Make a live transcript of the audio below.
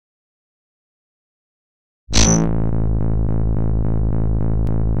Hi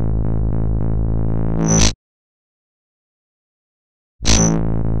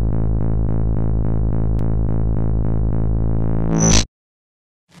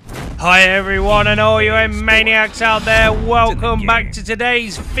everyone and all you maniacs out there, welcome back to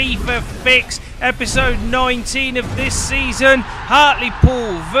today's FIFA Fix, episode 19 of this season.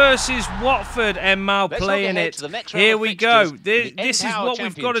 Hartlepool versus Watford, En-Mao playing it. Here we go. This is what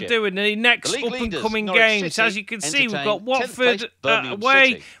we've got to do in the next up-and-coming games. As you can see, we've got Watford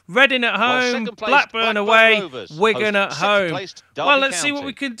away, Reading at home, Blackburn away, Wigan at home. Well, let's see what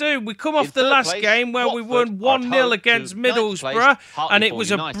we can do. We come off the last game where we won 1-0 against Middlesbrough, and it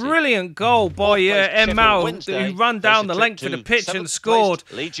was a brilliant goal by En-Mao, who ran down the length of the pitch and scored.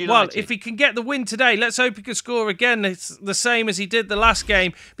 Well, if he can get the win today, let's hope he can score again. It's the same as he did the last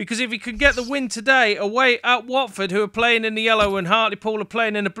game, because if he can get the win today away at Watford, who are playing in the yellow and Hartlepool are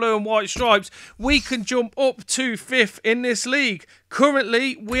playing in the blue and white stripes, we can jump up to 5th in this league.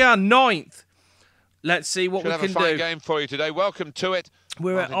 Currently, we are 9th. Let's see what we can do. Should have a fine game for you today. Welcome to it.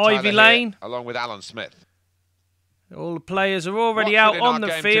 We're at Ivy Lane, along with Alan Smith. All the players are already out on the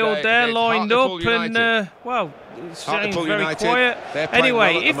field. They're lined up and, well, it seems very quiet.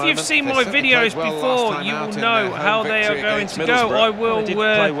 Anyway, if you've seen my videos before, you will know how they are going to go. I will be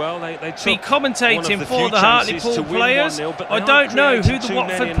commentating for the Hartlepool players. I don't know who the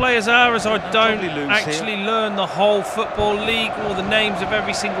Watford players are, as I don't actually learn the whole Football League or the names of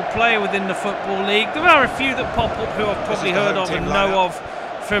every single player within the Football League. There are a few that pop up who I've probably heard of and know of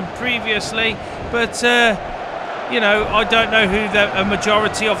from previously, but you know, I don't know who a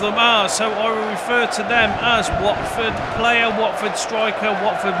majority of them are, so I will refer to them as Watford player, Watford striker,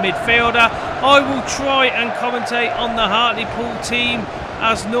 Watford midfielder. I will try and commentate on the Hartlepool team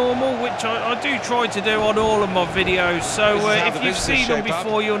as normal, which I do try to do on all of my videos, so if you've seen them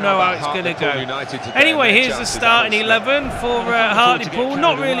before, you'll know how it's going to go. Anyway, here's the starting 11 for Hartlepool.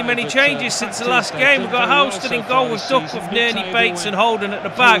 Not really many changes since the last game. We've got Halston in goal with Duckworth, Nerney, Bates and Holden at the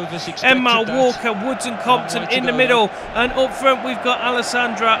back. En-Mao, Walker, Woods and Compton in the middle, and up front we've got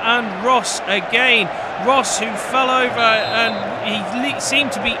Alessandra and Ross again. Ross, who fell over and he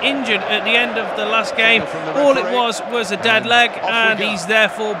seemed to be injured at the end of the last game. All it was a dead leg, and he's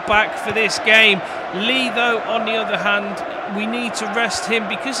therefore back for this game. Lee, though, on the other hand, we need to rest him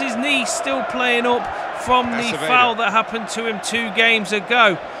because his knee's still playing up from the foul that happened to him 2 games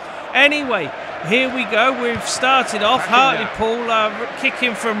ago. Anyway, here we go. We've started off. Hartlepool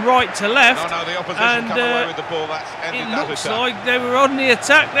kicking from right to left, and it looks like they were on the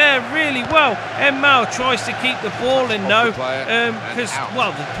attack there really well. En-Mao tries to keep the ball in though, because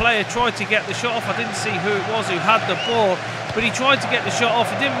well, the player tried to get the shot off. I didn't see who it was who had the ball, but he tried to get the shot off.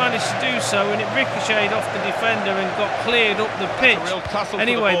 He didn't manage to do so, and it ricocheted off the defender and got cleared up the pitch.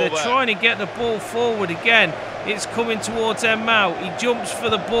 Anyway, they're trying to get the ball forward again. It's coming towards En-Mao. He jumps for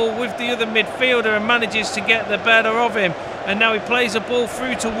the ball with the other midfielder and manages to get the better of him. And now he plays a ball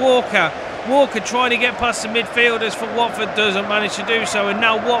through to Walker. Walker trying to get past the midfielders for Watford, doesn't manage to do so. And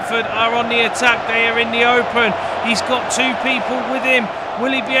now Watford are on the attack. They are in the open. He's got 2 people with him.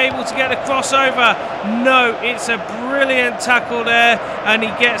 Will he be able to get a crossover? No, it's a brilliant tackle there, and he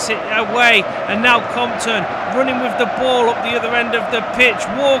gets it away. And now Compton running with the ball up the other end of the pitch.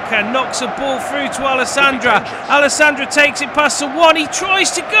 Walker knocks the ball through to Alessandra. Alessandra takes it past the one. He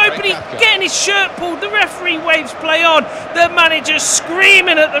tries to go, but he's getting his shirt pulled. The referee waves play on. The manager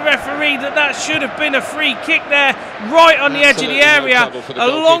screaming at the referee that should have been a free kick there, right on the edge of the area. A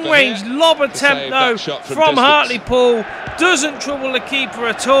long-range lob attempt, though, from Hartlepool. Doesn't trouble the keeper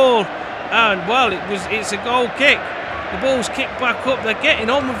at all, and well, it's a goal kick. The ball's kicked back up. They're getting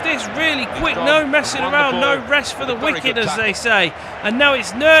on with this really quick. No messing around, no rest for the wicked, as they say. And now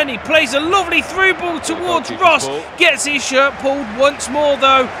it's Nerney, plays a lovely through ball towards Ross, gets his shirt pulled once more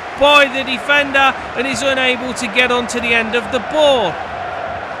though by the defender, and is unable to get onto the end of the ball.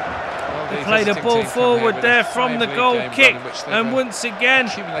 They played a ball forward there from the goal kick, and once again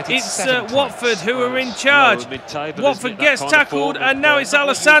it's Watford who are in charge. Watford gets tackled, and now it's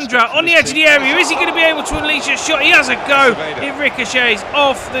Alessandra on the edge of the area. Is he going to be able to unleash a shot? He has a go. It ricochets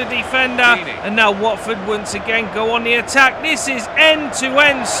off the defender, and now Watford once again go on the attack. This is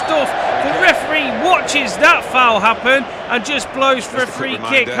end-to-end stuff. The referee watches that foul happen and just blows for a free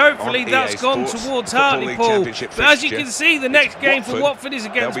kick. Hopefully that's gone towards Hartlepool. But as you can see, the next game for Watford is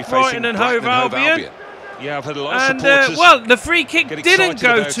against Brighton and Hove Albion. Yeah, I've had a lot of supporters. Well, the free kick didn't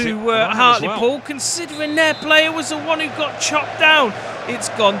go to Hartlepool, considering their player was the one who got chopped down. It's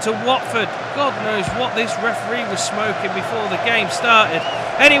gone to Watford. God knows what this referee was smoking before the game started.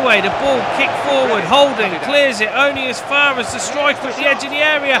 Anyway, the ball kicked forward. Holden clears it only as far as the striker at the edge of the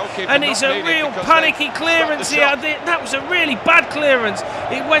area, and it's a real panicky clearance here. That was a really bad clearance.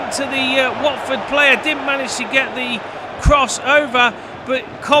 It went to the Watford player, didn't manage to get the cross over. But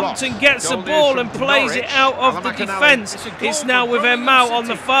Compton gets the ball and plays it out of the defence. It's now with En-Mao on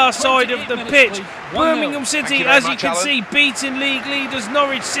the far side of the pitch. Birmingham City, as you can see, beating league leaders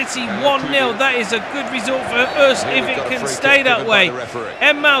Norwich City 1-0. That is a good result for us if it can stay that way.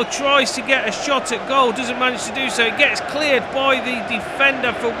 En-Mao tries to get a shot at goal, doesn't manage to do so. It gets cleared by the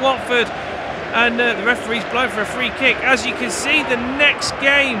defender for Watford. And the referee's blown for a free kick. As you can see, the next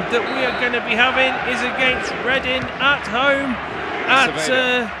game that we are going to be having is against Reading at home at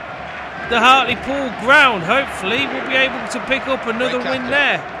the Hartlepool ground. Hopefully we'll be able to pick up another win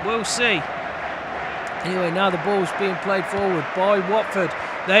there. We'll see. Anyway, now the ball's being played forward by Watford.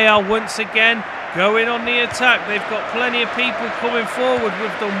 They are once again going on the attack. They've got plenty of people coming forward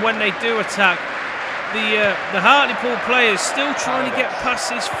with them when they do attack. The Hartlepool players still trying to get past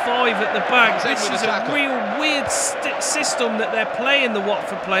this 5 at the back. This is a real weird system that they're playing, the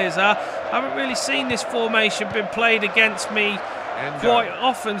Watford players are. I haven't really seen this formation been played against me quite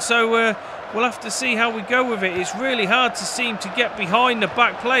often, so we'll have to see how we go with it. It's really hard to seem to get behind the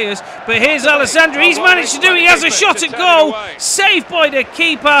back players. But here's Alessandro. He's managed to do it. He has a shot at goal. Saved by the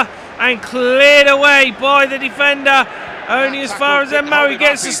keeper and cleared away by the defender. Only as far as En-Mao. He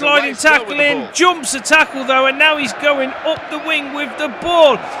gets the sliding tackle in, jumps a tackle though, and now he's going up the wing with the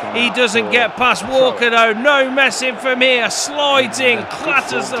ball. He doesn't get past Walker though. No messing from here. Slides in,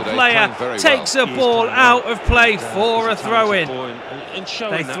 clatters the player, takes the ball out of play for a throw-in.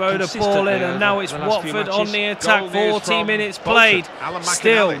 They throw the ball in, and now it's Watford on the attack. 40 minutes played.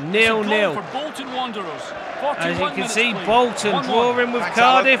 Still 0-0. As you can see, Bolton drawing with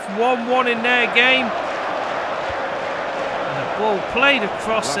Cardiff. 1-1 in their game. Ball played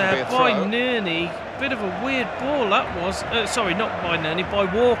across there by Nerney. Bit of a weird ball that was. Sorry, not by Nerney, by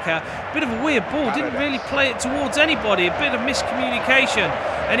Walker. Bit of a weird ball. Didn't really play it towards anybody. A bit of miscommunication.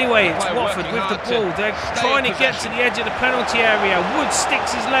 Anyway, it's Watford with the ball. They're trying to get to the edge of the penalty area. Wood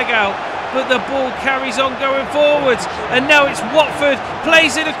sticks his leg out, but the ball carries on going forwards. And now it's Watford.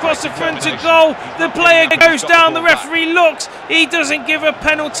 Plays it across the front of goal. The player goes down. The referee looks. He doesn't give a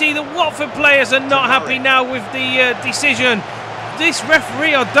penalty. The Watford players are not happy now with the decision. This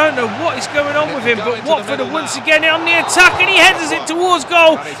referee, I don't know what is going on with him, but Watford are once again on the attack, and he headers it towards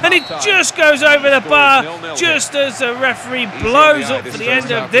goal, and it just goes over the bar just as the referee blows up for the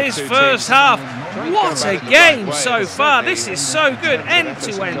end of this first half. What a game so far. This is so good.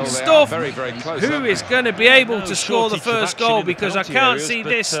 End-to-end stuff. Who is going to be able to score the first goal? Because I can't see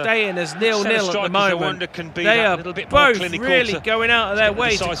this staying as 0-0 at the moment. They are both really going out of their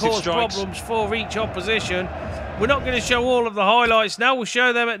way to cause problems for each opposition. We're not going to show all of the highlights now. We'll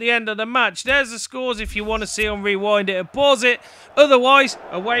show them at the end of the match. There's the scores if you want to see them. Rewind it and pause it. Otherwise,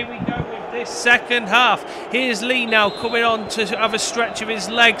 away we go with this second half. Here's Lee now coming on to have a stretch of his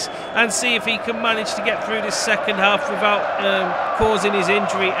legs and see if he can manage to get through this second half without causing his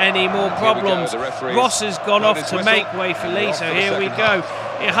injury any more problems. Ross has gone off to make way for Lee, so here we go.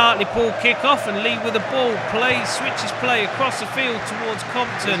 Hartlepool kick off, and Lee with the ball switches play across the field towards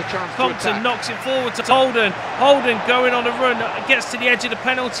Compton. Compton knocks it forward to Holden. Holden going on a run, gets to the edge of the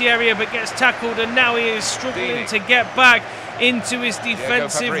penalty area but gets tackled, and now he is struggling to get back into his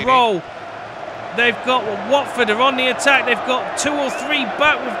defensive role. They've got Watford are on the attack. They've got 2 or 3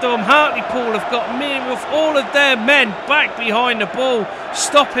 back with them. Hartlepool have got all of their men back behind the ball,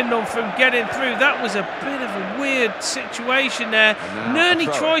 stopping them from getting through. That was a bit of a weird situation there. Nerney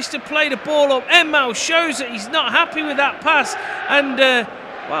tries to play the ball up. En-Mao shows that he's not happy with that pass, and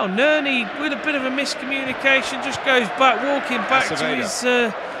well, Nerney with a bit of a miscommunication just goes back, walking back to his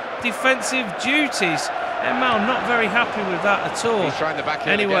defensive duties. En-Mao not very happy with that at all.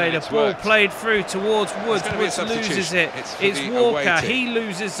 Anyway, the ball played through towards Woods. Woods loses it. It's Walker. He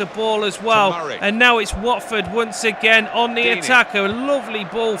loses the ball as well. And now it's Watford once again on the attack. A lovely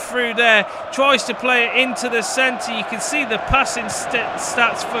ball through there. Tries to play it into the centre. You can see the passing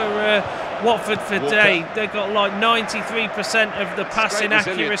stats for Watford for today. They've got like 93% of the passing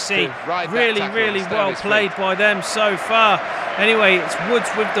accuracy. Really, really well played by them so far. Anyway, it's Woods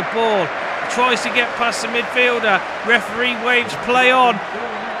with the ball. Tries to get past the midfielder. Referee waves play on.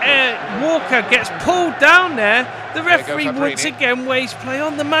 Walker gets pulled down there. The referee once again waves play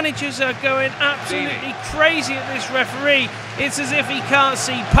on. The managers are going absolutely crazy at this referee. It's as if he can't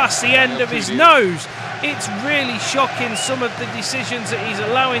see past the end of his nose. It's really shocking, some of the decisions that he's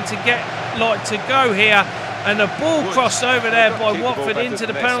allowing to go here. And the ball crossed over there by Watford into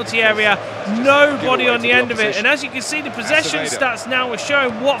the penalty area. Nobody on the end of it. And as you can see, the possession stats now are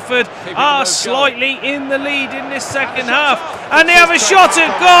showing Watford are slightly in the lead in this second half. And they have a shot at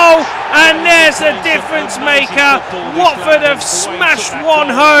goal. And there's the difference maker. Watford have smashed one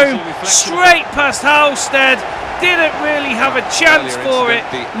home straight past Halstead. Didn't really have a chance for it.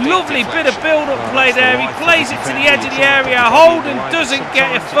 Lovely bit of build-up play there. He plays it to the edge of the area. Holden doesn't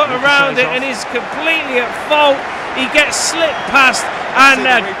get a foot around it and is completely at fault. He gets slipped past and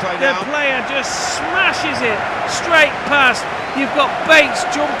the player just smashes it straight past. You've got Bates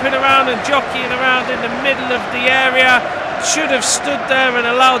jumping around and jockeying around in the middle of the area. Should have stood there and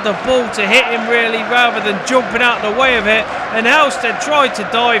allowed the ball to hit him really, rather than jumping out the way of it. And Halstead tried to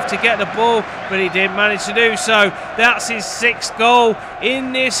dive to get the ball, but he didn't manage to do so. That's his 6th goal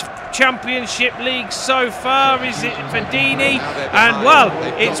in this Championship League so far, is it, for Deeney? And well,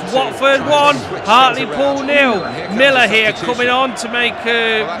 it's Watford 1, Hartlepool 0. Miller here coming on to make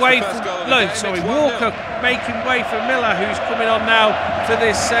way for Walker making way for Miller, who's coming on now for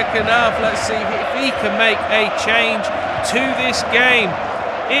this second half. Let's see if he can make a change to this game.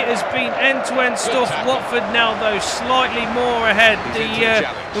 It has been end-to-end stuff. Watford now, though, slightly more ahead.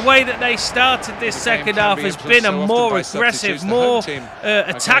 The way that they started this second half has been a more aggressive, more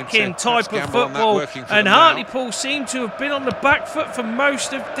attacking type of football. And Hartlepool seem to have been on the back foot for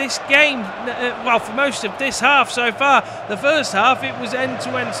most of this game. For most of this half so far. The first half, it was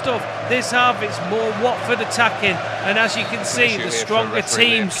end-to-end stuff. This half, it's more Watford attacking. And as you can see, the stronger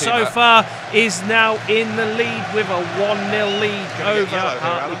team so far is now in the lead with a 1-0 lead over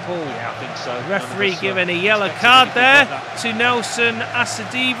Hartlepool. Yeah, I think so. Referee giving a yellow card there to Nelson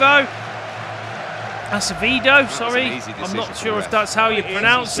Acevedo, sorry. I'm not sure if that's how you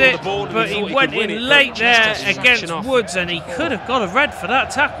pronounce it, but he went in late there against Woods, and he could have got a red for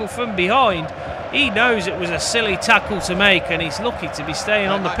that tackle from behind. He knows it was a silly tackle to make, and he's lucky to be staying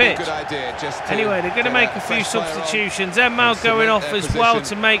on the pitch. Anyway, they're going to make a few substitutions. En-Mao going off as well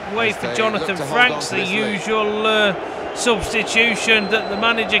to make way for Jonathan Franks, the usual substitution that the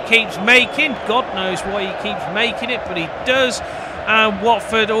manager keeps making. God knows why he keeps making it, but he does. And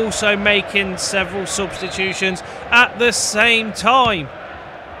Watford also making several substitutions at the same time.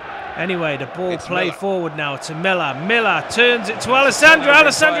 Anyway, the ball played forward now to Miller. Miller turns it to Alessandro.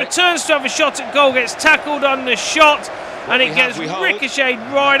 Alessandro turns to have a shot at goal, gets tackled on the shot, and it gets ricocheted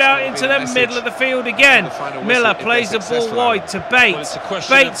right out into the middle of the field again. Miller plays the ball wide to Bates.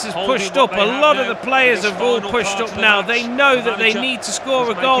 Bates has pushed up. A lot of the players have all pushed up now. They know that they need to score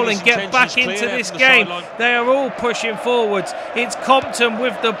a goal and get back into this game. They are all pushing forwards. It's Compton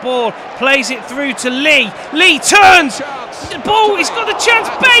with the ball. Plays it through to Lee. Lee turns. The ball, he's got the chance.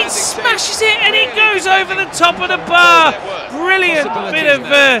 Bates smashes it and it goes over the top of the bar. Brilliant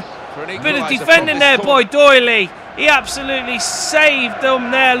bit of defending there by Doyley. He absolutely saved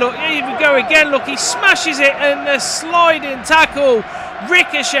them there. Look, here we go again. Look, he smashes it, and the sliding tackle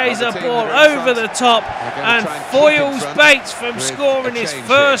ricochets the ball over the top and foils Bates from scoring his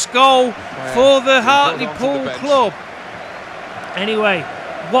first goal for the Hartlepool club. Anyway,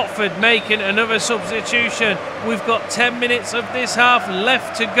 Watford making another substitution. We've got 10 minutes of this half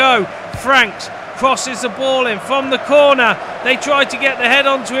left to go. Franks crosses the ball in from the corner. They tried to get the head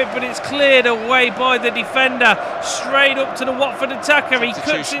onto it, but it's cleared away by the defender. Straight up to the Watford attacker. He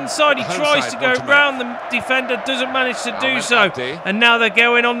cuts inside. He tries to go round the defender. Doesn't manage to do so. And now they're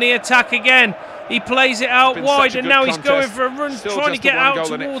going on the attack again. He plays it out wide, and now he's going for a run, trying to get out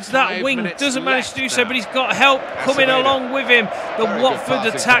towards that wing. Doesn't manage to do so, but he's got help coming along with him. The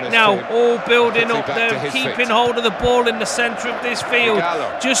Watford attack now, all building up. They're keeping hold of the ball in the centre of this field,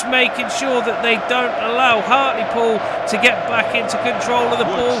 just making sure that they don't allow Hartlepool to get back into control of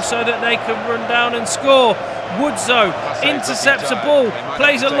the ball so that they can run down and score. Woods, though, intercepts a ball,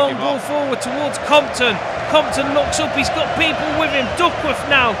 plays a long ball forward towards Compton. Compton looks up, he's got people with him. Duckworth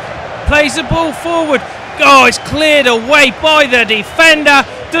now plays the ball forward. Oh, it's cleared away by the defender.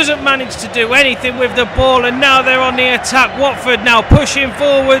 Doesn't manage to do anything with the ball, and now they're on the attack. Watford now pushing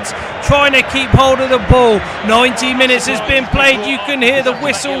forwards, trying to keep hold of the ball. 90 minutes has been played. You can hear the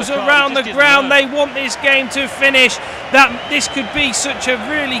whistles around the ground. They want this game to finish. This could be such a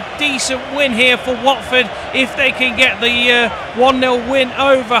really decent win here for Watford if they can get the 1-0 win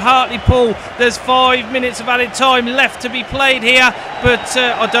over Hartlepool. There's 5 minutes of added time left to be played here. but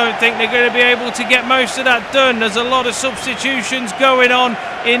I don't think they're going to be able to get most of that done. There's a lot of substitutions going on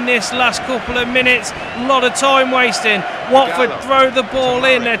in this last couple of minutes, a lot of time wasting. Watford throw the ball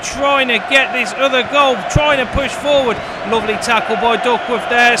in, they're trying to get this other goal, trying to push forward. Lovely tackle by Duckworth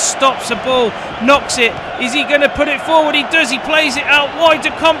there, stops the ball, knocks it. Is he going to put it forward? He does, he plays it out wide to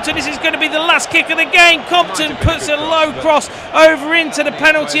Compton. This is going to be the last kick of the game. Compton puts a low cross over into the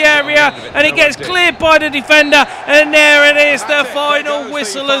penalty area, and it gets cleared by the defender, and there it is, the final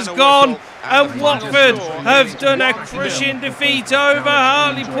whistle has gone. And Watford have done a crushing defeat over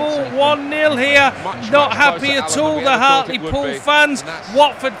Hartlepool, 1-0 here. Not happy at all, the Hartlepool fans.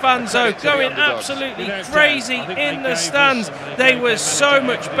 Watford fans, though, going absolutely crazy in the stands. They were so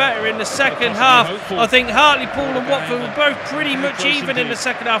much better in the second half. I think Hartlepool and Watford were both pretty much even in the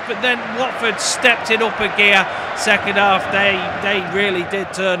second half, but then Watford stepped it up a gear. Second half, they really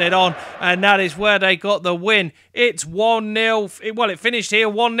did turn it on, and that is where they got the win. It's 1-0. Well, it finished here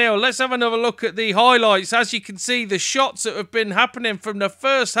 1-0. Let's have another look at the highlights. As you can see, the shots that have been happening from the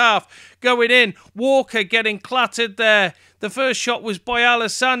first half going in. Walker getting clattered there. The first shot was by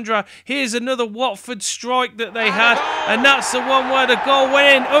Alessandra. Here's another Watford strike that they had, and that's the one where the goal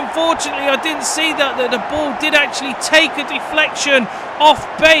went in. Unfortunately, I didn't see that the ball did actually take a deflection off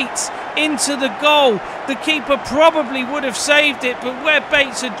Bates into the goal. The keeper probably would have saved it, but where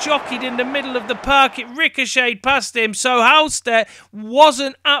Bates had jockeyed in the middle of the park, it ricocheted past him. So Halstead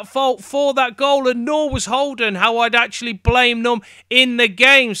wasn't at fault for that goal, and nor was Holden, how I'd actually blame them in the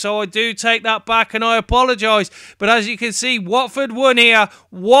game. So I do take that back, and I apologise. But as you can see, Watford won here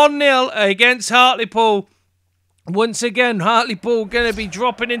 1-0 against Hartlepool. Once again, Hartlepool going to be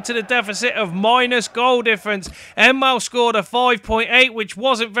dropping into the deficit of minus goal difference. En-Mao scored a 5.8, which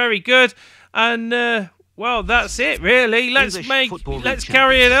wasn't very good. And, well, that's it, really. Let's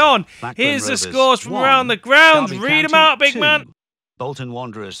carry it on. Here's the scores from around the grounds. Read them out, big man. Bolton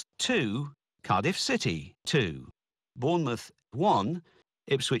Wanderers 2, Cardiff City 2, Bournemouth 1,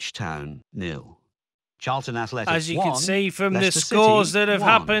 Ipswich Town 0. Charlton Athletic, as you can see from the scores that have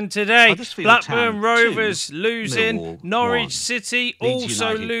happened today, Blackburn Rovers losing, Norwich City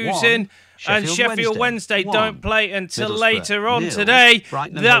also losing, and Sheffield Wednesday don't play until later on today.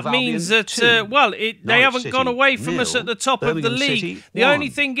 That means that, well, they haven't gone away from us at the top of the league. The only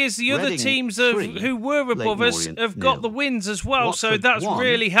thing is the other teams who were above us have got the wins as well, so that's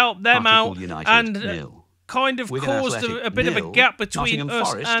really helped them out and kind of caused a bit of a gap between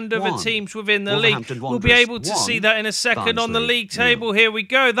us and other teams within the league. We'll be able to see that in a second on the league table. Here we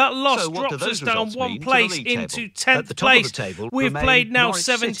go. That loss drops us down one place into 10th place. We've played now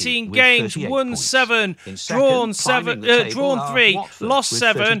 17 games, won 7, drawn 3, lost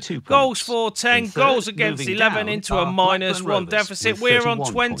 7, goals for 10, goals against 11 into a -1 deficit. We're on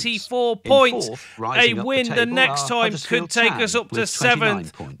 24 points. A win the next time could take us up to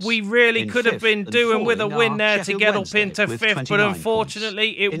 7th. We really could have been doing with a win there to get up into 5th, but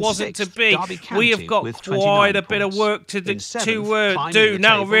unfortunately it wasn't to be. We have got quite a bit of work to do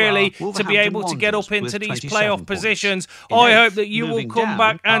now, really, to be able to get up into these playoff positions. I hope that you will come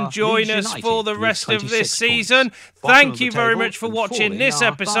back and join us for the rest of this season. Thank you very much for watching this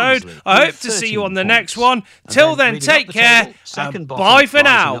episode. I hope to see you on the next one. Till then, take care and bye for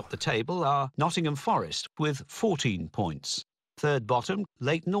now. Up the table are Nottingham Forest with 14 points. Third bottom,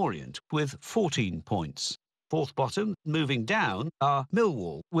 Leyton Orient with 14 points. Fourth bottom, moving down, are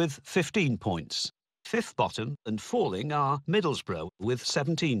Millwall with 15 points. Fifth bottom and falling are Middlesbrough with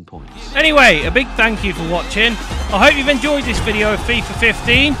 17 points. Anyway, a big thank you for watching. I hope you've enjoyed this video of FIFA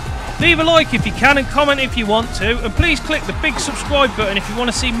 15. Leave a like if you can and comment if you want to. And please click the big subscribe button if you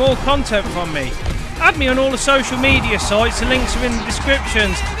want to see more content from me. Add me on all the social media sites, the links are in the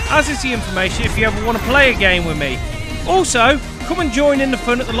descriptions, as is the information if you ever want to play a game with me. Also, come and join in the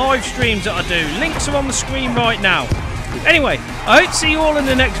fun at the live streams that I do. Links are on the screen right now. Anyway, I hope to see you all in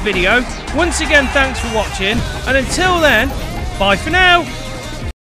the next video. Once again, thanks for watching, and until then, bye for now.